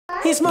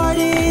He's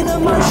Marty the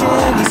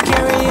Martian. He's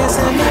curious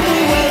in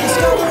every way,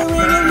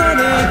 discovering and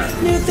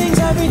learning new things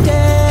every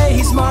day.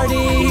 He's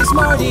Marty, he's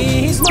Marty,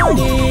 he's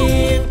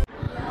Marty.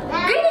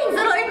 Greetings,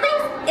 little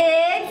Earthlings.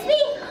 It's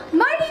me,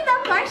 Marty the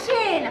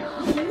Martian.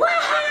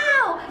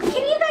 Wow!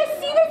 Can you guys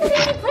see this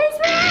amazing place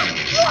we're at?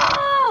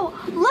 Whoa!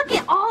 Look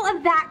at all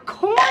of that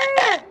corn.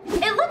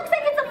 It looks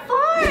like it's a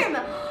farm.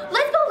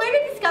 Let's go learn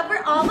and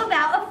discover all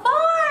about a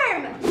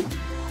farm.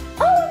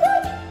 Oh,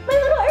 look! My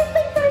little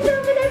Earthling friends are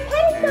over there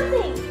petting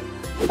something.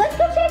 Let's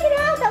go check it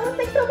out. That looks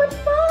like so much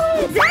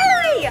fun.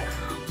 Zoe!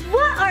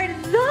 What are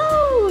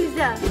those?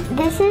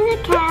 This is a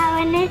cow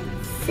and it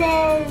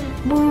says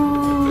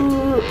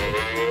boo.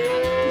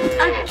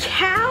 A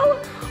cow?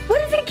 What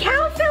does a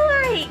cow feel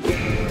like?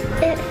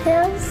 It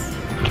feels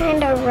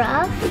kind of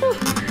rough.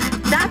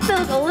 That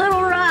feels a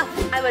little rough.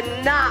 I would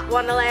not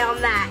want to lay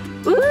on that.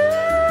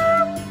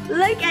 Ooh!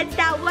 Look at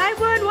that white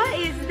one. What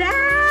is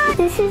that?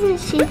 This is a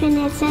sheep and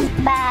it says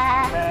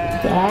ba.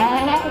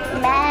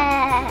 Ba.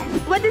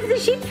 What does the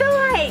sheep feel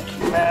like?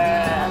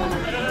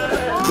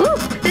 Ooh,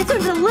 this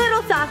one's a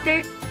little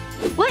softer.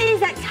 What is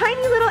that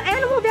tiny little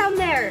animal down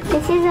there?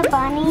 This is a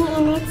bunny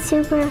and it's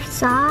super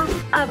soft.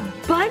 A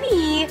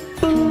bunny?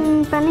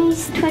 And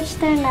bunnies twitch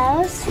their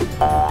nose.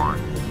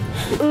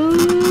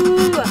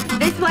 Ooh,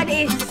 this one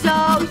is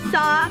so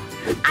soft.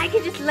 I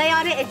could just lay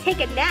on it and take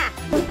a nap.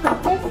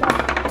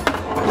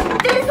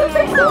 This looks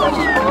like so much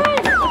fun.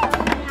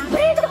 Put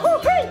it in the hole,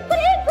 hurry, put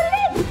it in, put it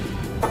in.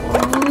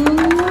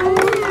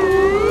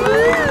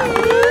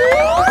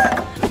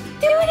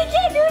 Do it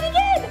again, do it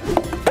again.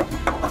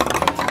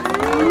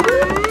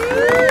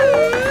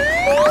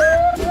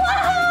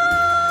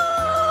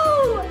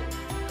 Whoa!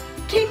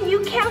 Can you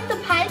count the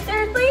pipes,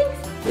 Earthlings?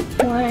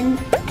 1,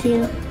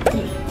 2,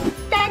 3.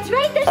 That's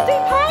right, there's 3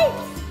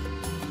 pipes.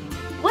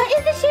 What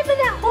is the shape of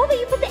that hole that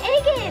you put the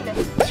egg in?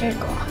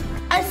 Circle.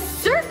 A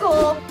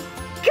circle?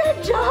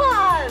 Good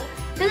job!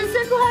 Does a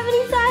circle have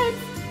any sides?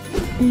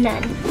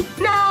 None.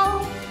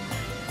 No.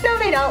 No,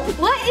 they don't.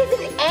 What is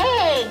an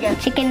egg?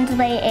 Chickens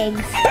lay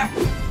eggs.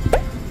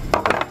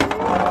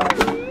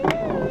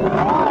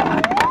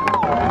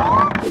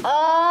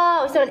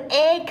 Oh, so an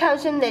egg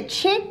comes from the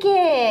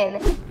chicken.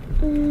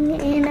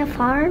 In a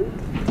farm?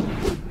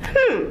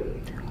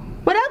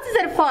 What else is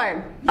at a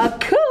farm? A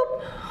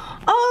coop?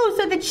 Oh,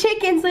 so the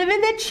chickens live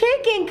in the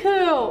chicken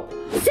coop.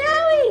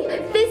 Zoe,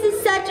 this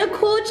is such a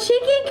cool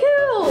chicken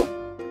coop.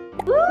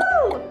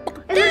 Woo!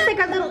 It looks like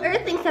our little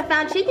Earthlings have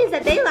found chickens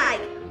that they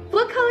like.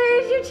 What color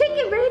is your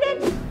chicken, Brayden?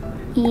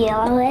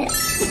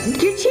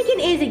 Yellowish. Your chicken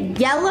is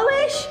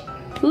yellowish?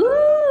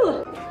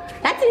 Ooh,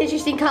 that's an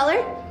interesting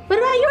color. What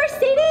about yours,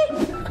 Sadie?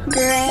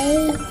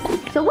 Gray.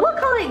 So we'll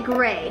call it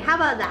gray. How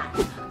about that?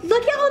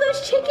 Look at all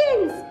those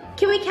chickens.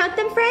 Can we count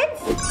them, friends?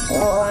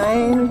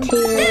 1, 2,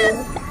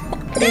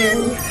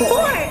 3,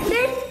 4.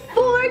 There's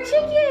 4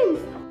 chickens.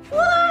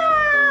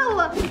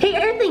 Wow! Hey,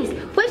 Earthlings,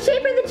 what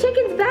shape are the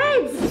chickens'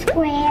 beds?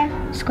 Square.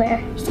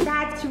 Square.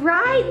 That's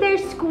right, they're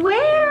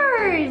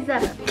squares.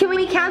 Can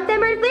we count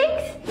them,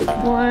 Earthlings?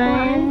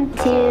 1,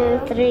 2,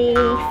 3,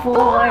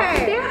 4.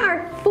 There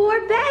are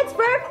 4 beds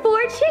for our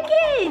 4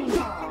 chickens.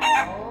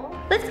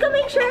 Let's go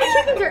make sure our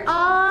chickens are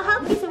all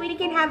healthy so we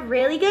can have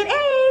really good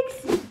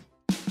eggs.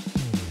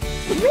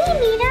 We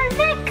need our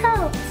vet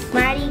coats.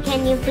 Marty,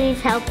 can you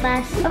please help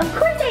us? Of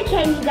course I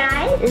can, you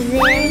guys.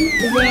 Zim,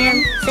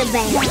 zam,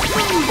 sabang.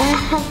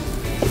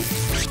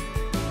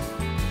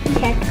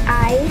 Check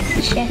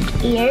eyes, check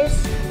ears.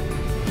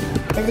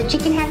 Does a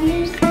chicken have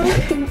ears?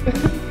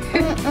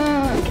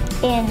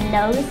 And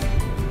nose.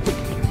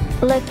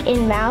 Look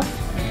in mouth.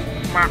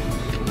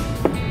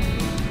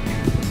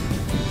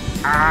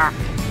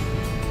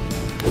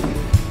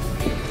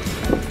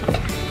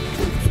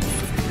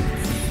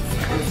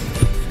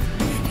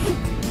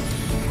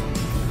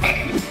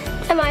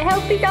 Am I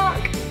healthy, Doc?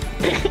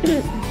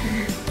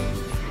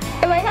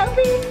 Am I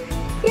healthy?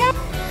 Yeah.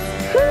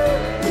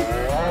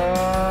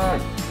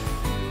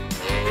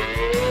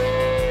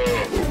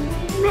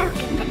 Milk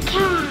the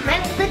cow.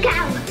 Milk the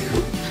cow.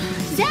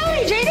 Zoe,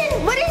 Jaden,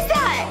 what is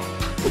that?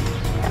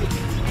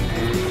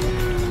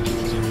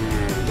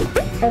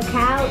 A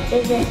cow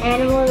is an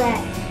animal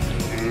that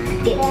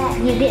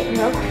you get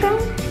milk from.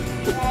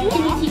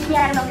 Can you teach me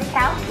how to milk a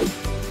cow?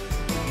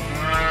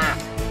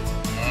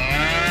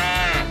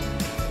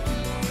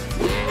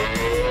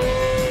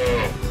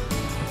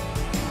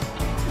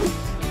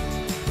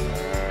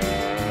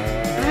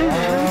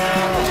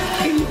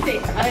 Can you say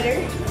udder?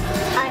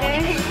 Udder.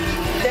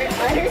 They're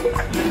udders?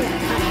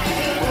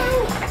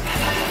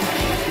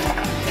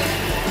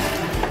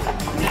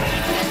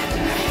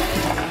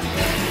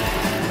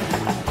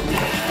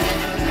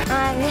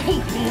 I'm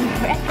making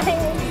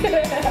breakfast.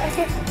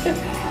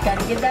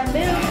 Gotta get that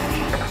milk.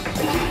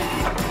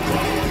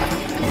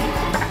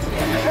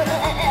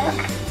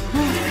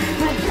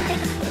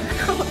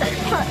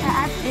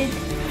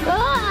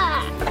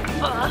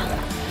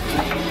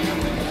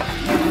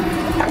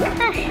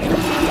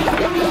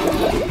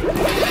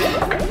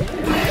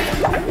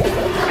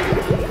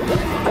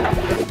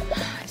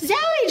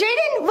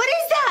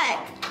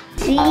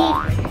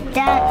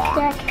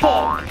 Duck.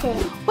 Pig.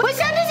 What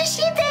sound does a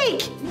sheep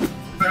make?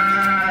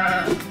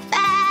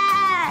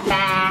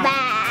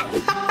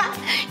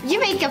 You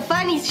make a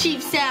funny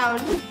sheep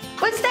sound.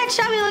 What's that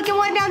chubby looking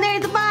one down there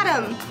at the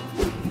bottom?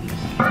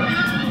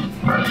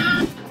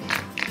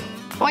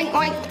 Oink,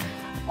 oink,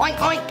 oink,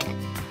 oink.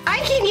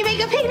 Can you make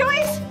a pig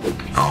noise?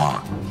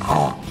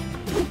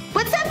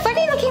 What's that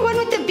funny looking one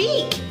with the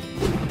beak?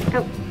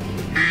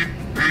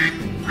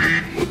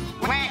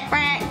 Quack,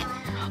 quack.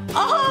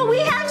 Oh, we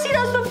have seen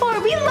those before.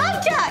 We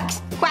love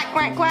ducks. Quack,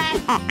 quack, quack.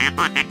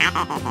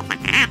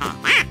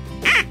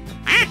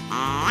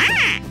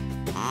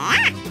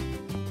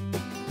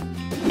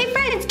 Hey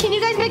friends, can you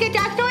guys make a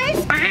duck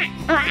noise?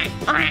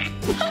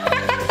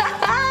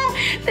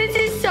 This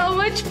is so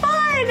much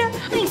fun.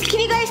 Thanks. Can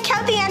you guys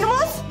count the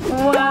animals?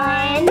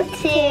 1, 2,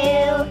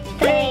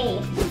 3.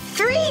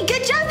 3.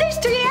 Good job. There's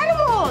 3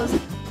 animals.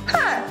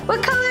 Huh.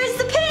 What color is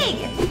the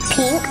pig?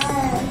 Pink.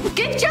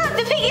 Good job.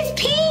 The pig is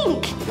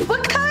pink.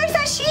 What color is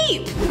that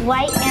sheep?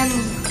 White and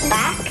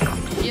black.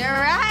 You're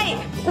right.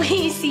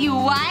 We see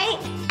white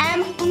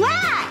and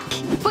black.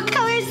 What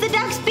color is the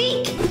duck's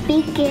beak?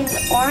 Beak is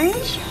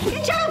orange.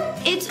 Good job.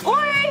 It's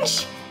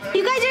orange.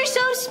 You guys are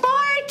so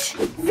smart.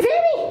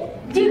 Sammy,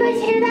 do you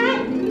guys hear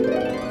that?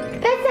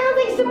 That sounds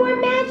like some more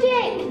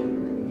magic.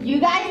 You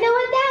guys know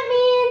what that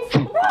means.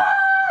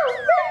 Whoa!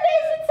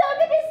 Rufus, it's so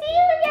good to see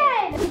you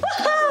again.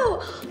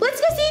 Whoa! Let's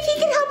go see if he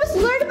can help us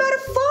learn about a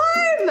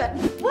farm.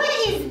 What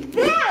is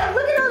that?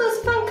 Look at all those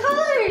fun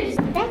colors.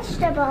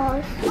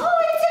 Vegetables. Oh,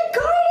 it's a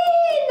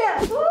garden.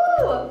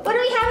 Ooh, what do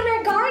we have in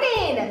our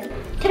garden?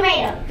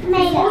 Tomato.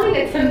 Holding a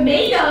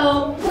tomato.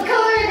 What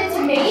color are the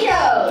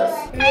tomatoes?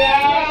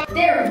 Red.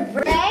 They're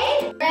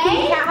red? Can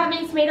you count how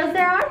many tomatoes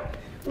there are?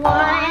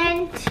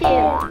 1,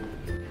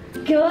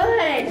 2.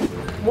 Good.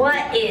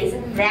 What is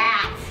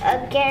that?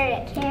 A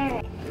carrot.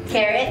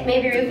 Carrot?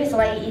 Maybe Rufus will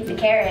let you eat the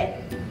carrot.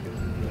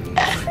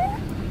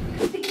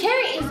 The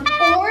carrot is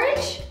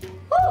orange?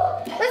 Ooh,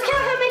 let's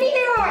count how many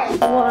there are.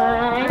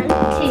 1,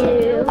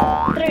 2,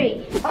 3.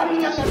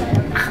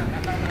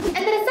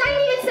 And the sign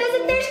even says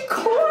that there's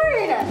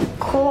corn.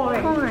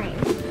 Corn.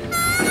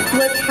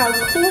 Look how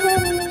cool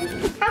that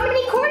is. How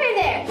many corn are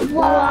there?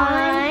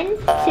 1,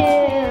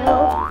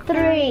 2,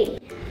 3.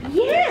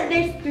 Yeah,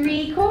 there's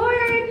 3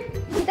 corn.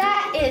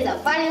 That is a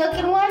funny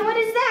looking one. What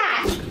is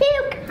that?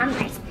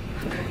 Cucumbers.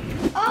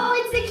 Oh,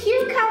 it's a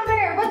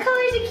cucumber. What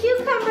color is a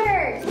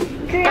cucumber?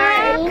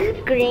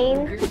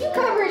 Green.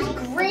 Cucumbers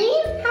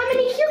green? How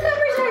many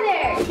cucumbers are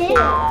there?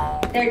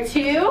 2. There are 2?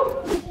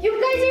 You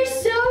guys are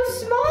so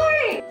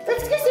smart.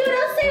 Let's go see what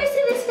else there is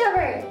to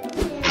discover.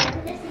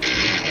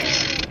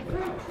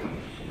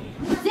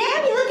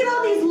 Sammy, look at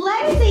all these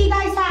letters that you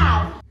guys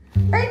have.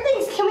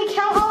 Earthlings, can we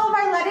count all of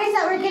our letters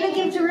that we're going to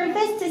give to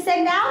Rufus to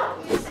send out?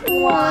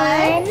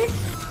 1,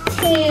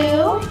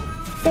 2,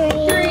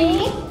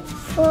 3,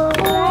 4,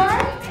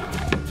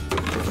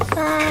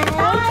 5,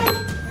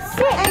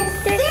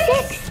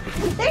 6.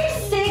 There's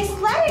 6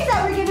 letters that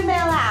we're going to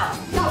mail out.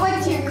 Got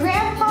one to your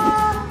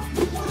grandpa,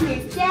 to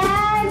your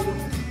dad.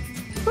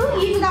 Ooh,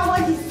 you even got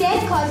one to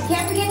Santa Claus. You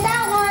can't forget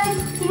that one.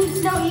 He needs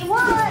to know what you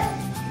want.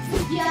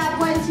 You have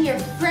one to your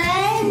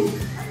friend.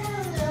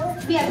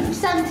 We have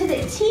some to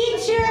the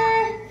teacher.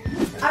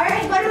 All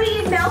right, what do we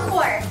use mail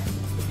for?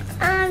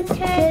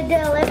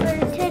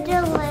 To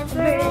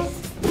deliver.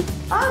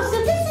 Oh, so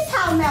this is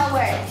how mail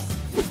works.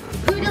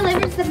 Who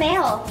delivers the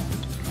mail?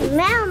 The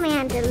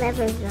mailman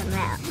delivers the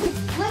mail.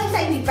 Looks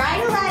like we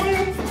write a letter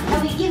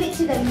and we give it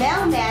to the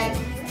mailman.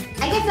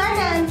 I guess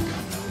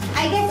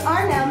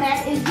our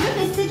mailman is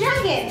Rufus the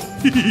dragon.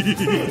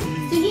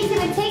 So he's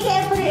gonna take it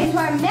and put it into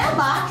our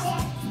mailbox,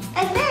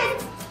 and then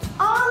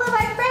all of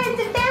our friends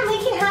and family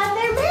can have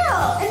their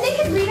mail, and they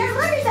can read our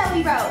letters that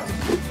we wrote.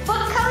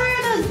 What color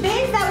are those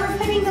bins that we're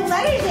putting the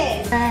letters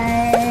in?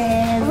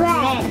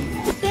 Red.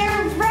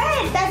 They're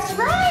red, that's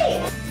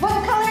right.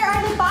 What color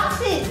are the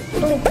boxes?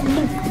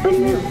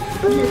 Blue.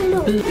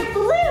 They're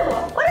blue.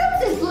 What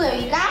else is blue,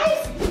 you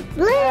guys?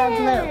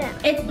 Blue.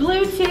 It's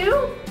blue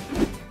too?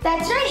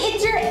 That's right,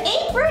 it's your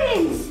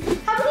aprons.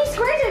 How many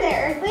squares are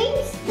there,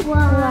 Earthlings?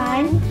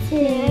 1,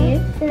 2,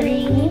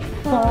 3,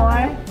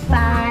 4,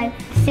 5,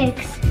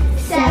 6,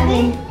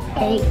 7,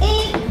 8,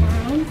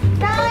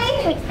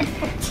 9,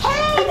 10.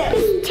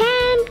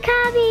 10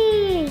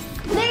 copies.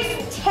 There's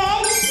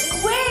 10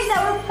 squares that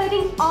we're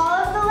putting all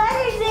of the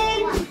letters in.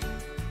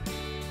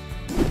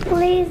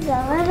 Please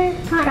deliver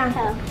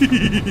pronto.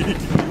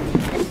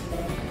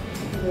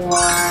 1,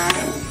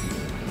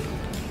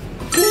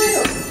 2.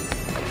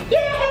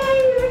 Yay!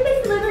 Rufus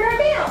delivered our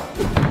mail.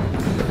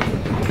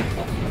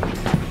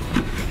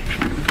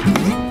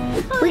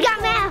 We got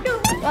mail.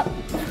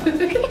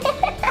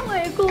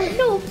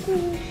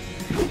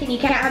 Can you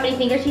count how many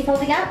fingers she's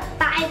holding up?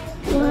 5.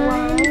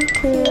 1,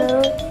 2,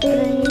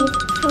 3,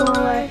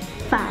 4,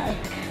 5.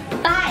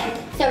 5.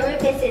 So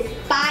Rufus is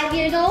 5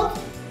 years old.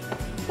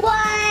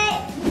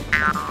 What?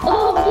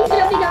 Oh, he's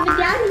jumping up and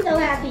down. He's so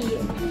happy.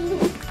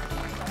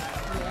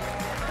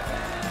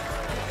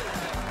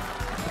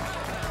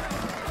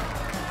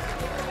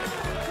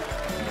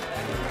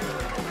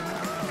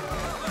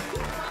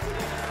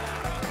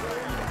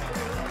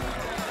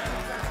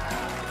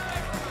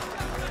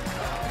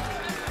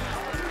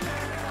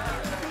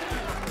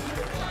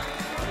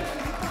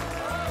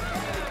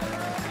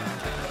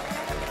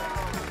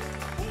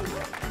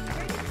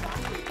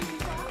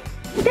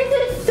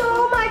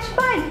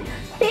 fun.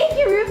 Thank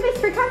you, Rufus,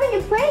 for coming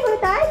and playing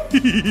with us.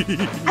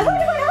 I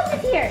wonder what else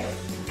is here.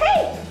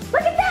 Hey,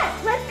 look at that.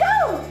 Let's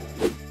go.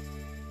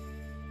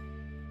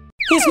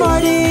 He's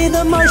Marty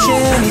the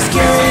Martian, he's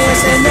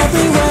curious in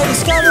every way,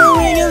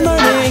 discovering and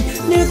learning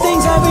new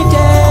things every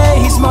day.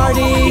 He's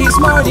Marty, he's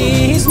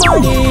Marty, he's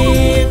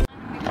Marty.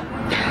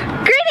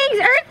 Greetings,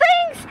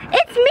 Earthlings.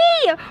 It's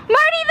me,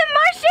 Marty the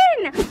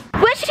Martian.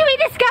 What should we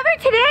discover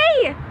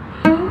today?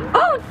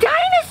 Oh,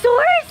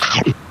 dinosaurs.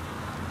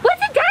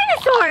 What's a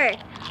dinosaur?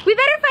 We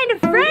better find a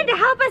friend to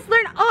help us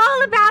learn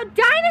all about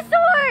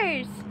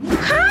dinosaurs.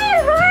 Hi,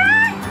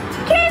 Aurora.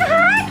 Can I have a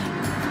hug?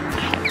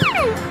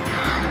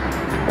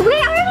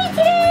 Where are we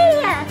today?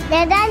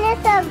 The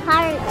dinosaur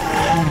park.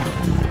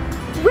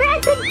 We're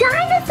at the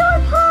dinosaur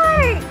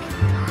park.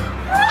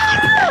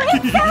 Wow,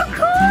 it's so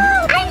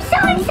cool. I'm so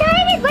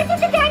excited. What's at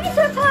the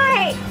dinosaur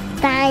park?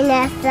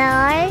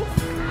 Dinosaurs.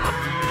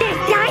 There's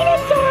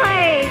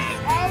dinosaurs.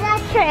 And a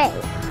train.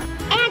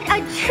 And a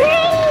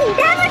train.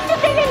 That must have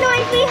been the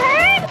noise we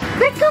heard.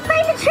 Let's go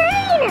find the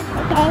train.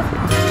 Okay.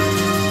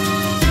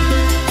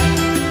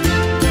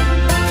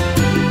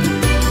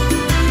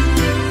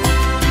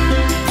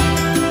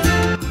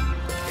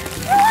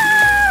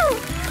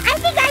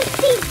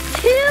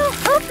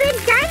 Open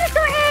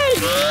dinosaur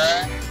eggs!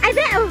 I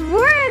bet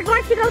Aurora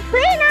wants to go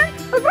play in them.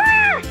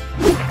 Aurora!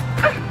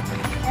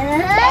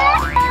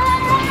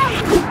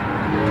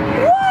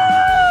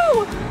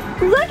 Whoa!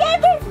 Look at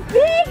this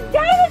big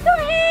dinosaur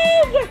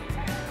egg!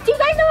 Do you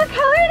guys know what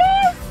color it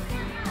is?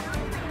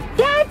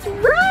 That's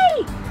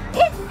right!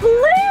 It's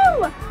blue!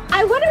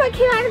 I wonder what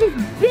came out of this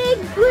big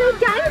blue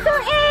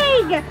dinosaur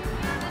egg!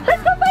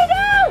 Let's go find out!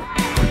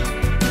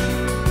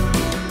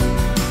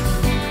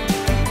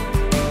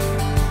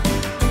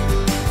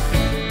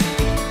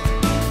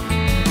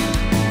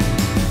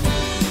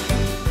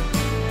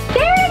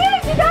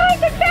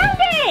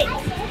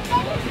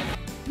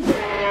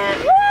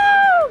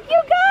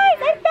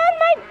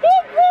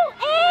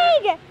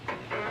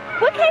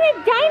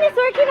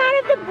 Dinosaur came out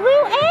of the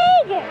blue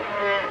egg!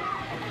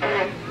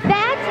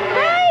 That's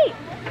right!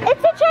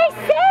 It's a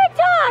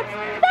Triceratops!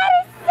 That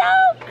is so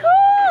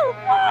cool!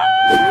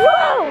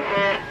 Whoa!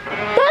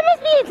 That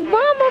must be its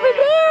mom over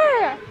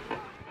there!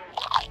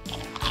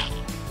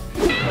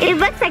 It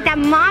looks like that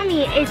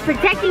mommy is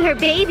protecting her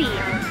baby.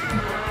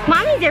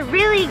 Mommies are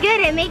really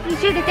good at making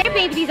sure that their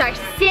babies are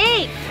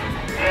safe.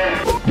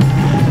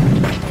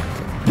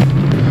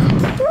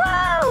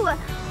 Whoa!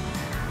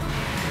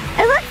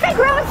 It looks like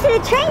we're almost to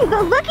the train,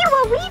 but look at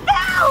what we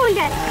found!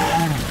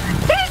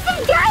 There's some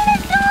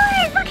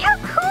dinosaurs! Look how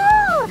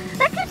cool!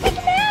 Let's go check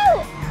them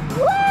out!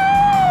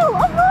 Whoa!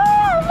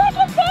 Aurora, look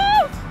at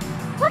this!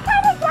 What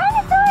kind of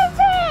dinosaur is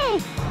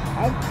this?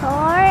 A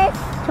Taurus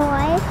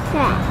Rex.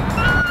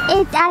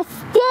 It's a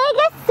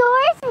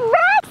Stegosaurus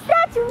Rex!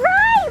 That's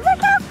right! Look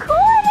how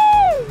cool it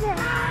is!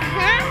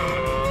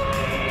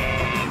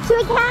 Should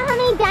we count how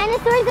many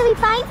dinosaurs that we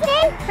find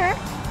today?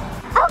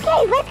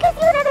 Okay, let's go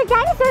see what other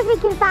dinosaurs we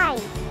can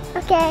find.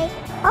 Okay,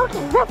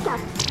 let's go.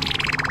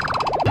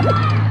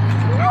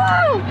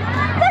 Whoa!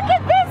 Look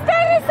at this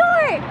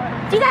dinosaur!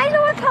 Do you guys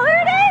know what color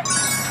it is?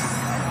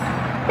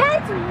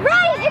 That's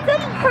right! It's a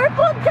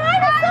purple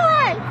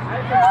dinosaur!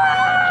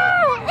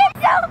 Whoa! It's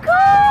so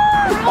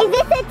cool! Is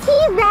this a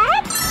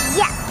T-Rex?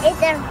 Yeah,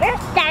 it's a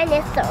first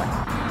dinosaur.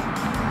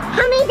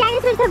 How many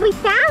dinosaurs have we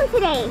found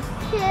today?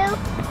 2.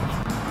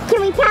 Can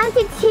we count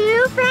to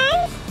 2,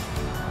 friends?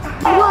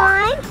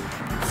 1,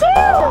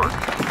 2!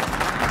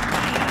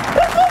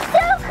 This is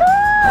so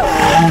cool!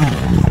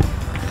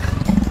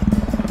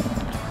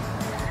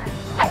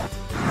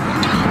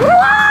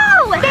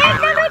 Whoa! There's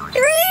number 3!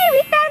 We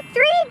found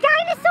 3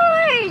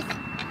 dinosaurs!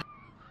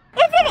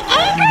 It's an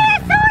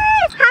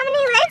Ankylosaurus! How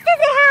many legs does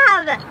it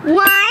have?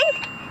 1,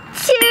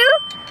 2,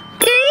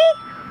 3,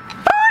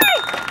 4!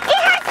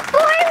 It has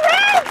 4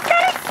 legs!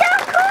 That is so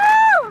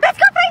cool! Let's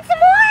go find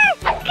some more!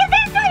 Look at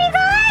this one, you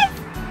guys!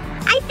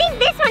 I think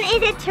this one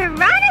is a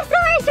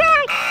Tyrannosaurus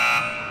Rex!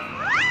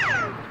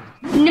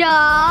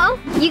 No,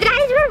 you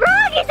guys were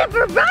wrong. It's a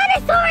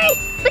Brontosaurus,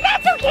 but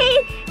that's okay.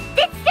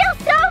 It's still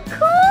so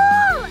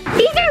cool.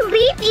 These are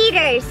leaf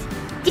eaters.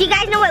 Do you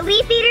guys know what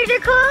leaf eaters are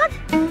called?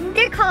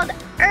 They're called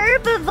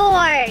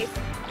herbivores.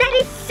 That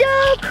is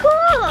so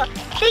cool.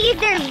 They use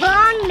their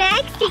long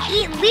necks to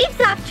eat leaves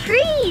off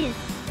trees.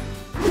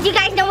 Do you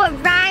guys know what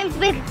rhymes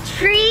with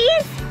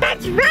trees?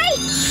 That's right,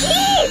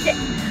 cheese.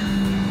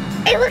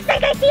 It looks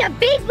like I see a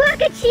big block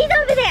of cheese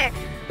over there.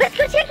 Let's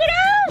go check it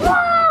out.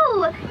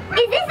 Whoa!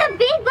 Is this a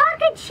big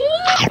block of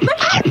cheese? Look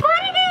how fun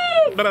it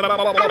is! I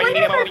wonder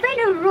if our friend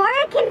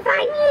Aurora can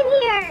find me in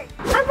here.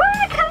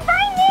 Aurora, come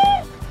find me!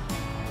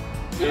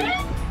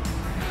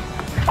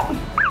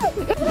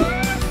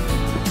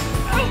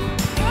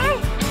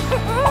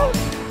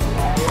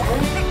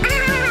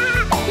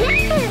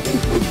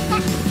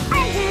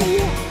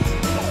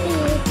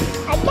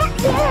 I got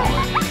you!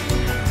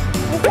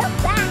 Go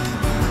back!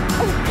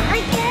 I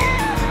got you!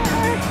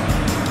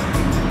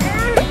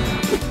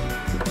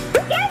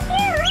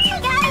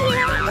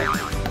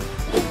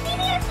 You see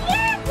me up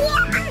here?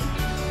 Yeah!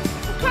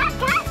 Cat,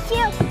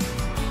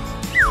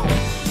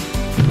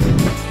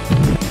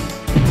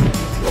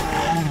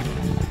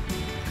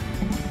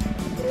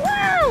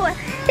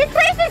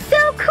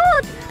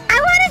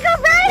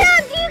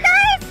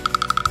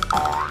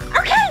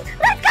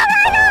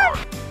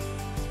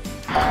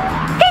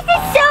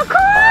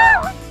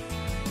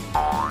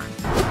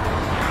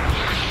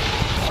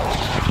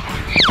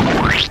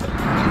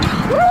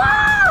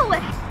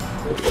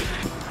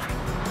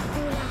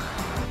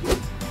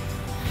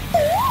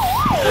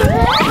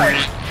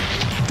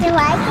 You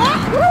like it?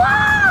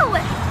 Whoa!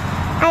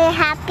 Are you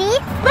happy?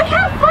 Look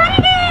how fun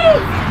it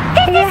is!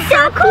 This is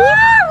so cool!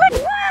 Look,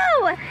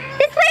 whoa!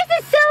 This place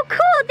is so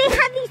cool! They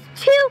have these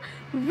two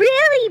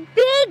really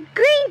big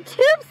green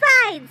tube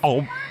slides! Oh.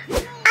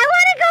 I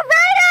want to go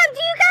ride them!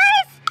 Do you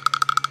guys?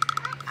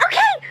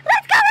 Okay,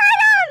 let's go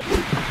ride them!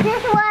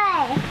 This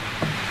way.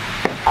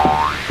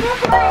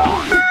 This way.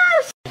 Oh,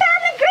 she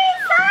found the green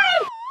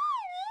slide!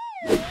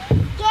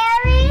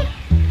 Scary.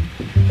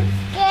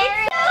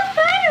 Scary. It's so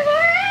fun,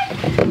 Aurora!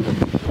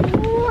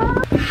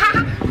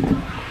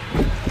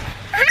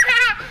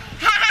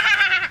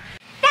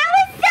 That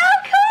was so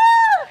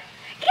cool!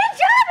 Good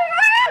job,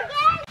 Aurora!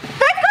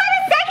 Let's go on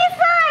the second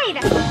slide!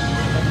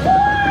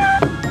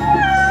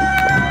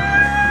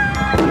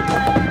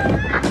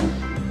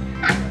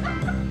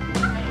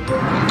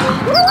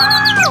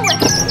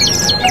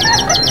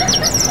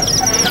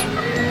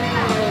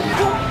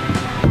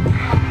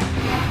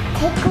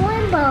 Take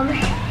one bomb.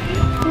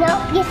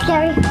 Nope, you're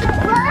scary.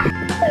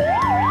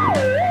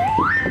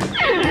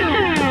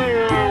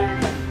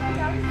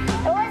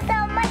 It was so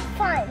much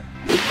fun.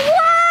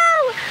 Whoa!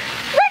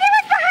 Look at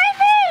what's behind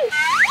me!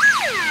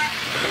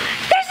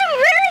 There's some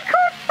really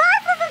cool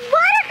fossils with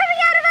water coming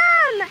out of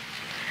them!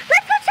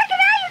 Let's go check it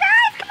out, you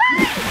guys! Come on!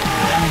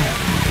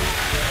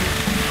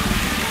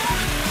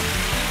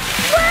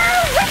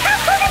 Whoa! Look how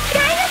cool this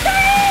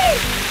dinosaur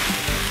is!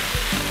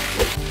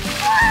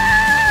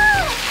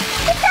 Whoa!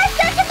 It's got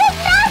such a big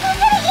mouth! It's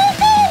gonna eat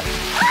me!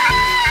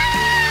 Ah!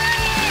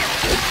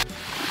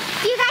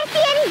 Do you guys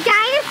see any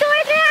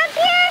dinosaurs around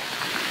here?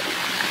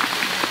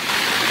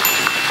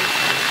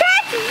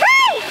 That's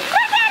right!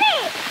 Look at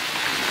it!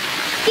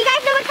 Do you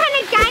guys know what kind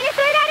of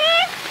dinosaur that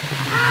is?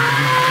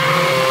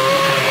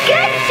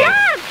 Good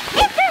job!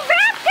 It's a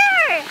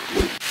raptor!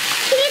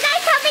 Can you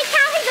guys help me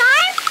count his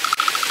arms?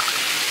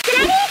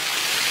 Ready?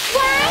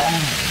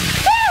 1,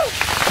 2!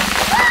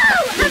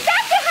 Whoa! A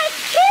raptor has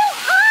 2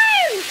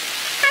 arms!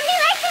 How many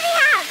legs does he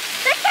have?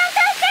 Let's count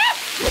those then!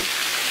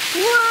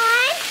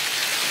 1,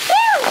 2!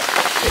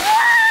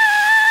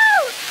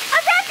 Whoa! A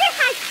raptor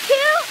has 2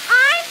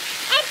 arms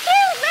and 2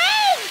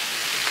 legs!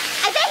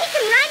 I bet he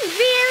can run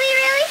really,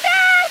 really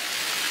fast!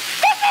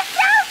 This is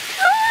so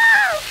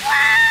cool!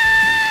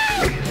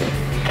 Whoa!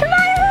 Come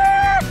on,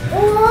 Aurora!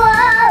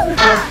 Whoa!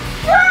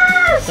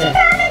 Whoa! She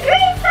found a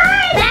green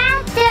slide!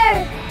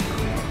 Raptor!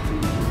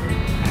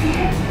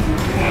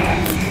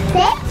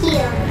 Thank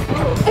you.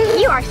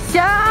 You are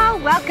so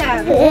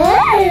welcome!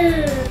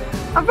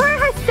 Aurora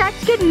has such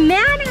good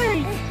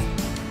manners!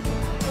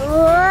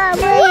 Whoa,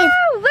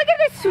 Whoa! Look at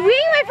the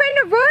swing my friend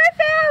Aurora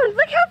found!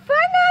 Look how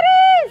fun that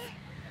is!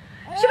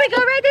 Should we go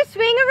ride this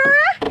swing,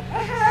 Aurora?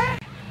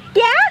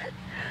 Yeah?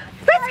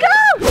 Let's go!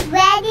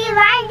 Ready,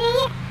 ready?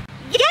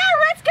 Yeah,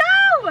 let's go!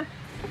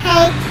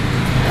 Okay.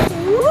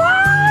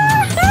 Whoa!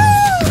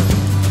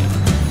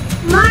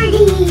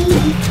 Marty!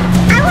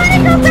 I want to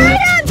go ride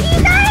them! Do you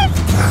guys?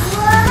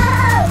 Whoa!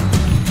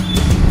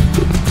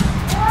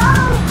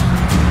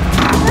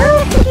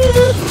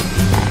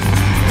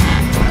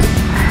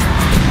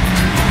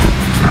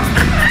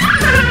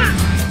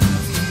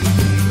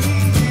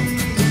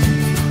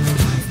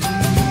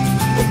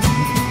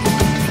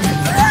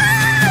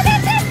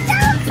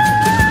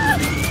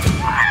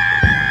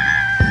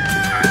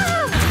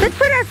 Let's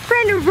put our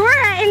friend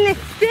Aurora in the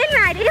spin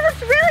ride. It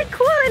looks really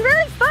cool and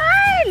really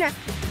fun.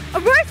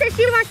 Aurora says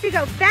she wants to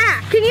go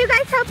fast. Can you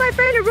guys help my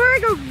friend Aurora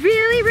go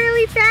really,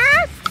 really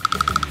fast?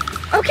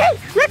 Okay,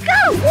 let's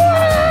go.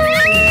 Whoa!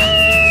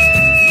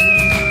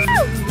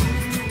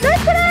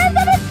 Let's put our hands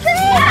on the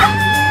screen.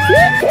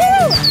 Me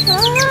too.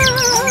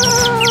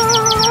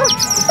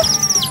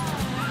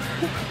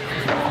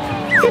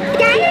 The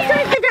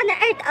dinosaurs lived on the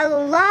earth a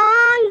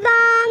long,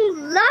 long,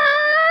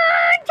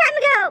 long time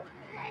ago.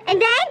 And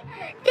then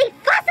they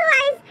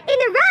fossilized in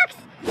the rocks.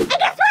 And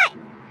guess what?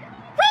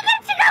 We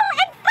get to go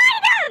and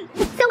find them.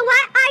 So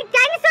what are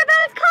dinosaur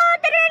bones called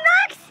that are in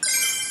rocks?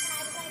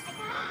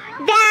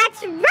 That's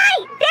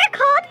right. They're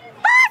called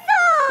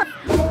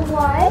fossils.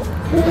 1,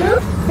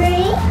 2,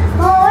 3,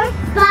 4,